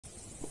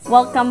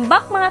Welcome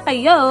back mga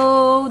kayo!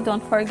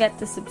 Don't forget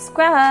to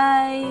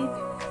subscribe!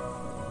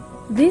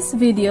 This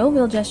video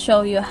will just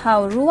show you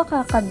how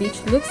Ruakaka Beach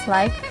looks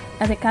like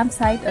at a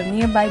campsite of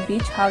nearby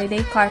beach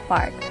holiday car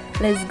park.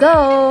 Let's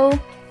go!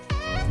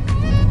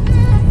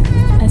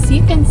 As you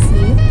can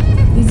see,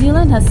 New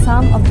Zealand has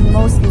some of the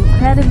most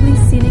incredibly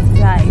scenic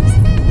drives,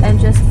 and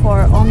just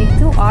for only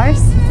 2 hours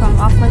from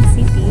Auckland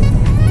City,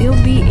 you'll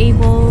be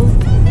able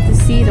to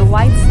see the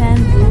white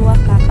sand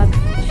Ruakaka Beach.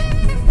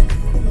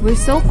 We're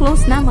so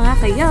close na mga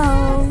kayo!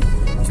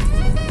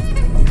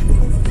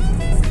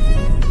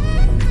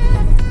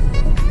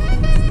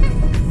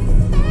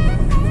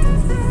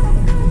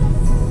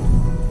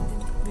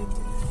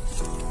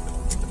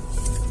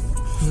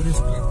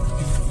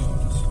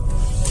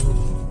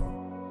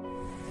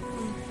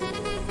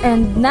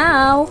 And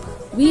now,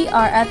 we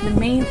are at the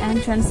main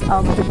entrance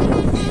of the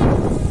beach.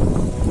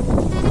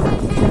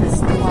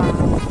 Just wow!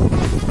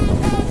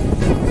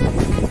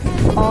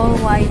 All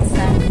white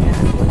sand na.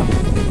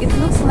 It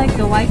looks like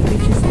the white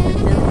beaches in the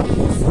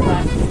Philippines,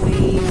 but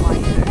way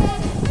wider.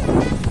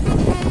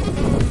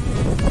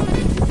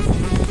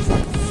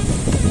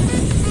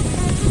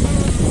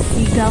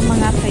 Sigaw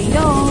mga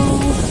kayo!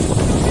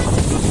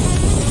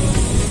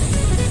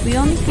 We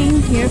only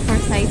came here for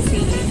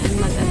sightseeing and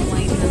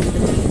mag-unwind on the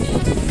beach.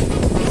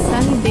 It's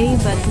sunny day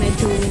but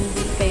medyo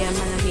windy kaya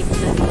malamig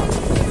na rin.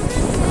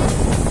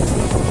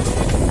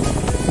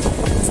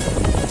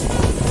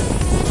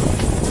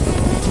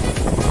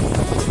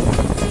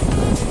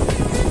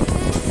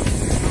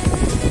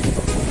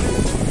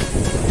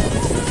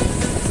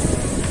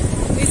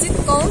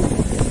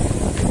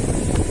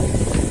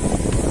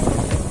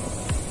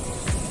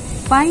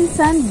 Fine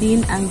sand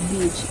din ang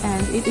beach,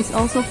 and it is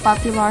also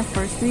popular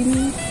for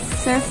swimming,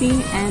 surfing,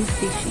 and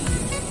fishing.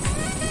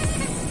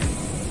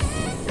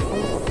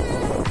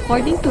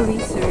 According to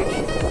research,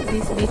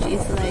 this beach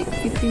is like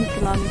 15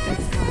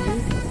 kilometers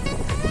wide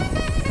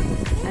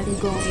and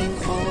going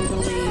all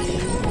the way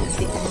to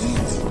the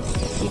end.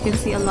 You can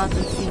see a lot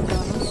of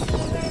seagulls.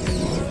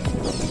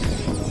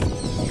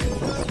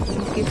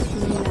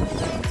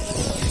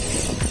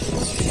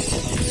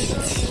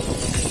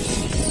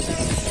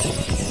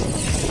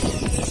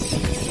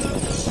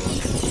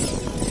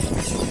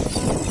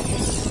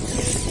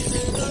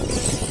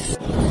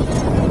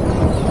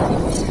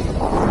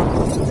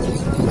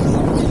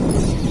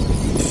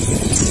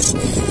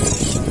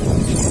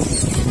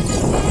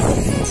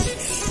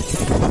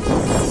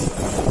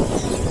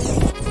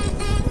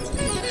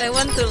 I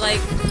want to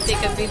like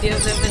take a video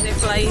of them when they're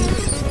flying.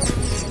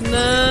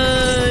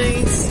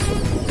 Nice!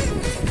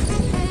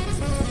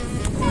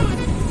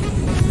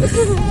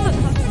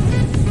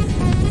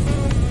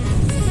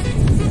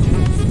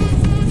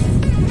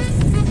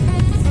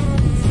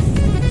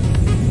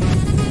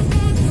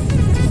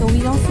 So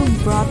we also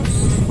brought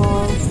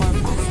ball for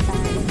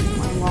pastime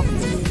while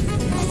walking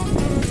along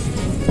the beach.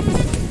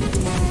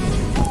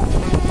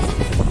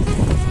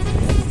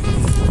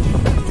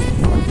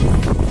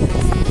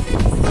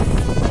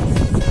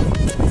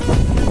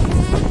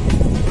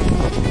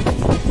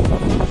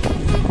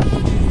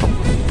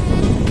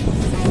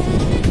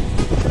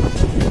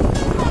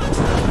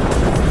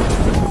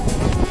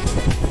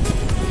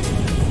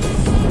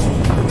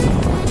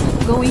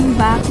 Going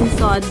back, we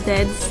saw a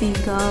dead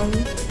seagull.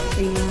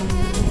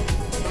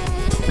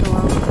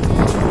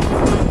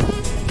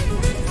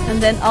 And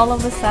then all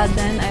of a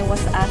sudden, I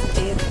was asked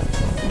if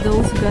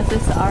those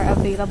dresses are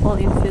available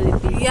in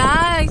Philippines. Yeah,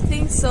 I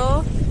think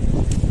so.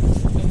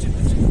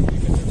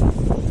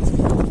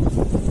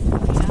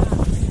 Yeah.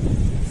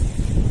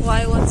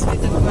 Why what's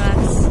with the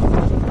grass?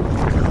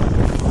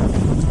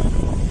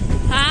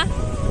 Huh?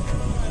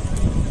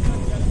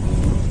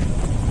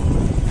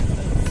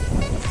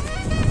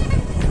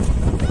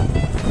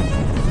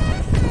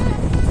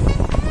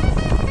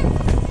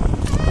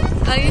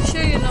 Are you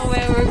sure you know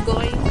where we're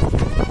going?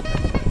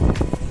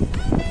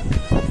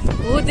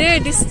 Oh, there,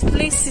 this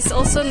place is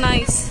also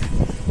nice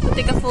to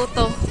take a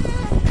photo.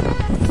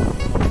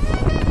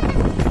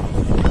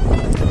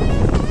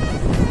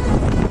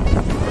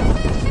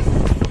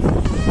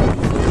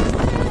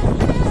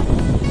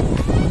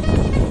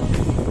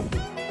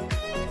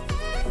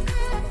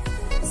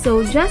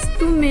 So just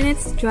 2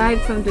 minutes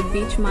drive from the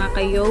beach mga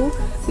kayo,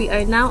 we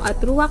are now at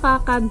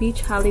Ruakaka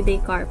Beach Holiday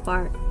Car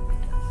Park.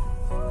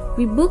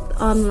 We booked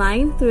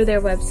online through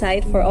their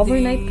website for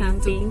overnight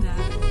camping,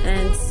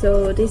 and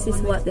so this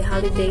is what the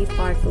holiday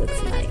park looks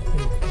like.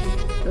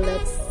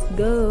 Let's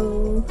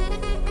go!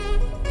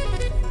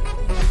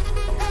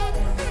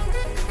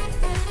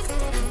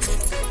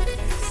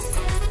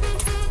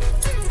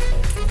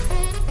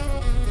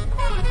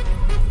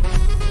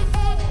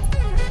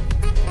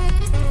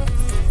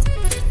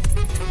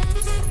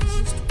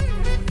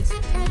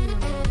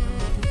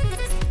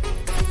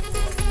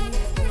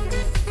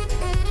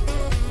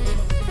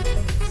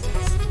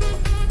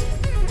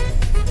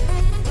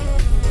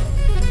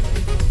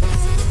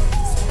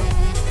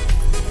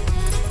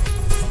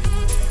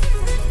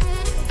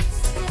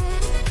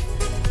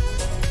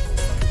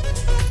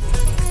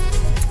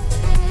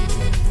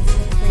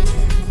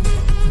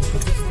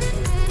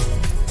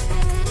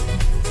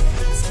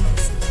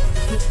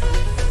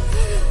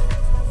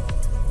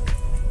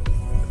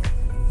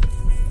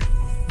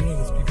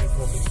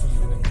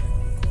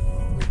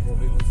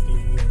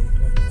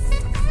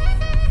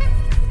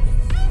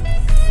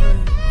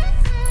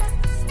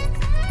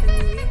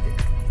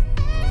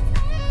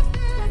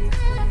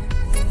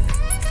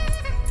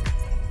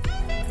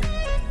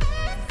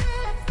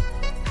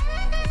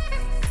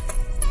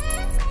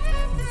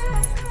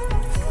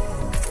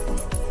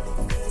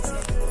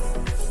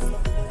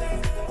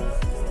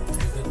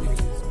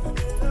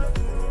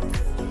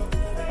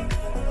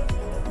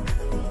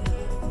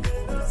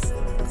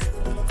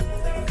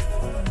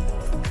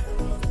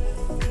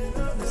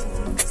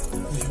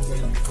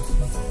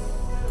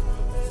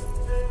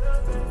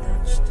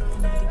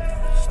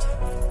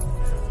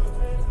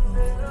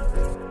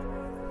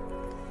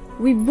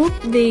 We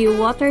booked the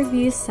water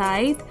view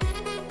site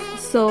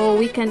so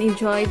we can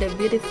enjoy the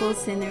beautiful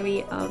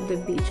scenery of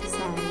the beach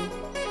side.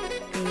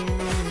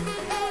 Ayan.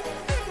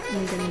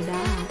 Ang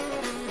ganda.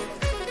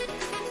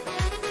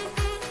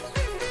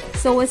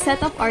 So we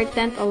set up our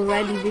tent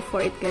already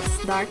before it gets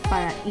dark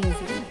para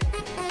easy.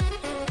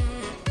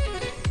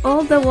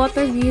 All the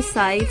water view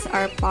sites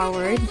are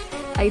powered.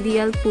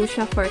 Ideal po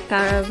siya for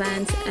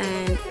caravans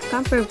and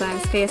camper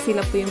vans, kaya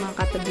sila po yung mga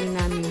katabi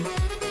namin.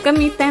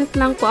 Kami, tent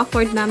lang po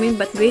afford namin,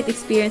 but great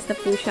experience na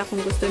po siya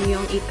kung gusto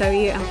niyong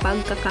i-career ang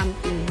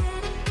pagka-camping.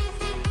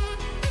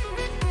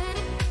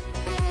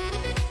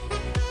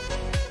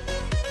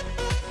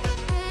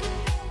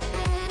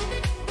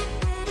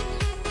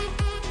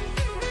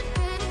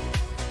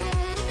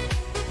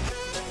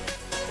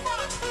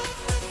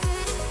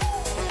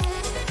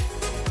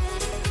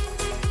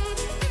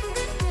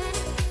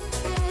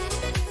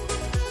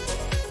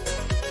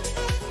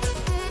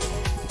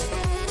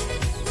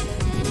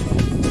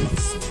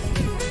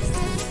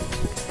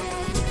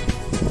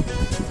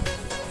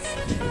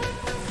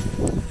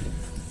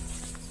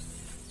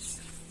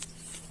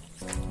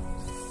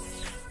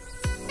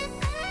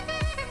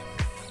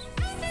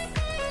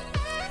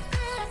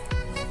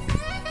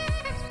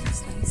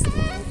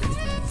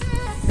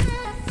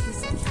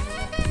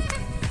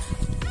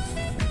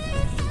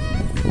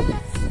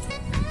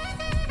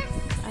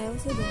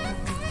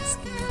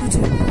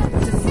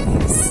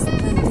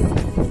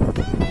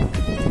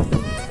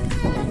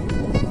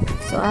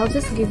 So I'll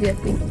just give you a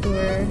quick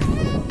tour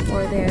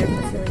for their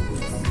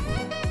facilities.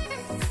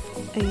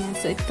 Ayan,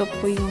 so ito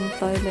po yung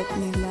toilet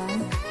nila.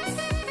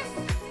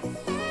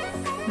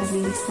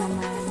 Malinis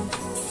naman.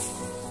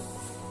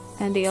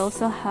 And they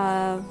also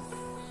have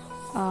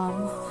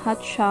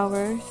hot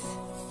showers.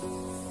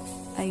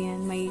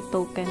 Ayan, may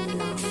token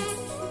lang.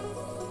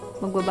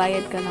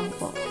 Magbabayad ka lang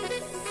po.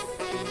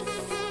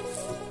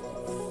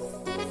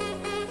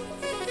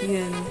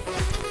 Yun.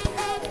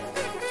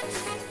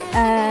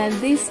 And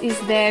this is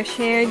their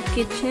shared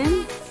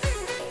kitchen.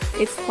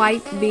 It's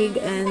quite big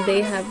and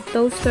they have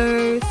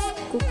toasters,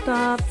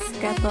 cooktops,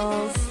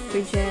 kettles,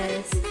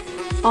 fridges.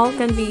 All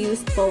can be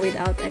used for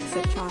without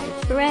extra charge.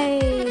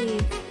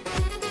 Hooray!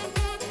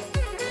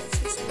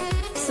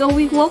 So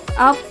we woke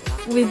up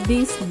with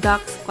these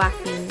ducks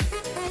quacking.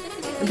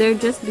 They're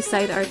just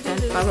beside our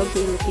tent,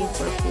 probably looking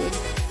for food.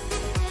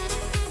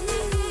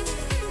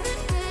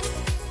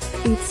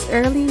 It's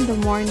early in the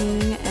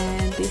morning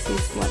and this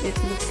is what it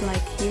looks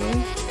like here.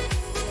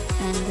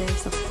 And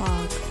there's a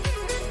fog.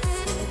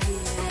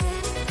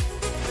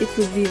 It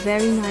would be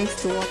very nice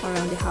to walk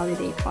around the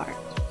holiday park.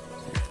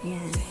 Yeah.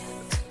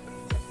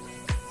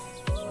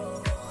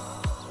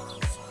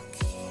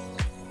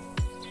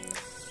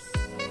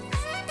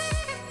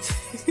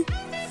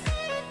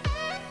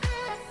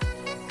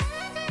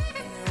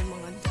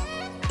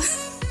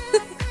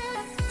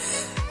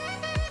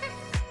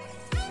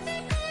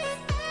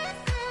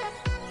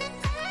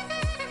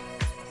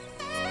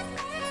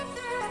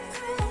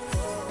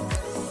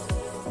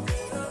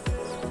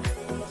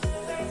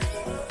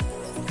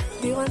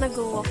 Do you want to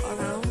go walk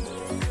around?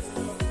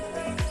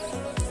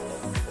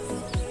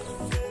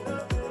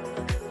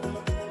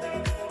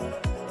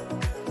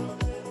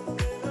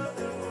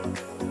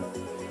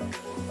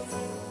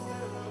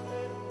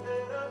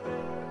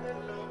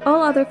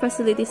 All other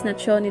facilities not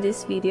shown in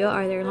this video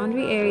are their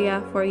laundry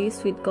area for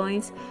use with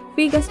coins,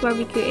 free gas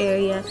barbecue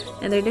area,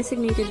 and their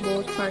designated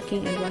boat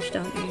parking and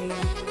washdown area.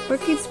 For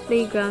kids'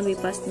 playground we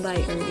passed by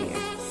earlier.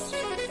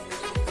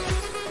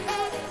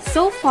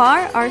 So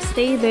far, our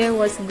stay there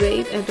was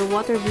great and the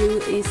water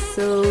view is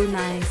so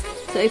nice.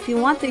 So if you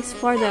want to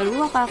explore the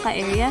Ruakaka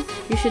area,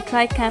 you should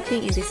try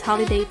camping in this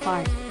holiday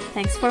park.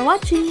 Thanks for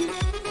watching!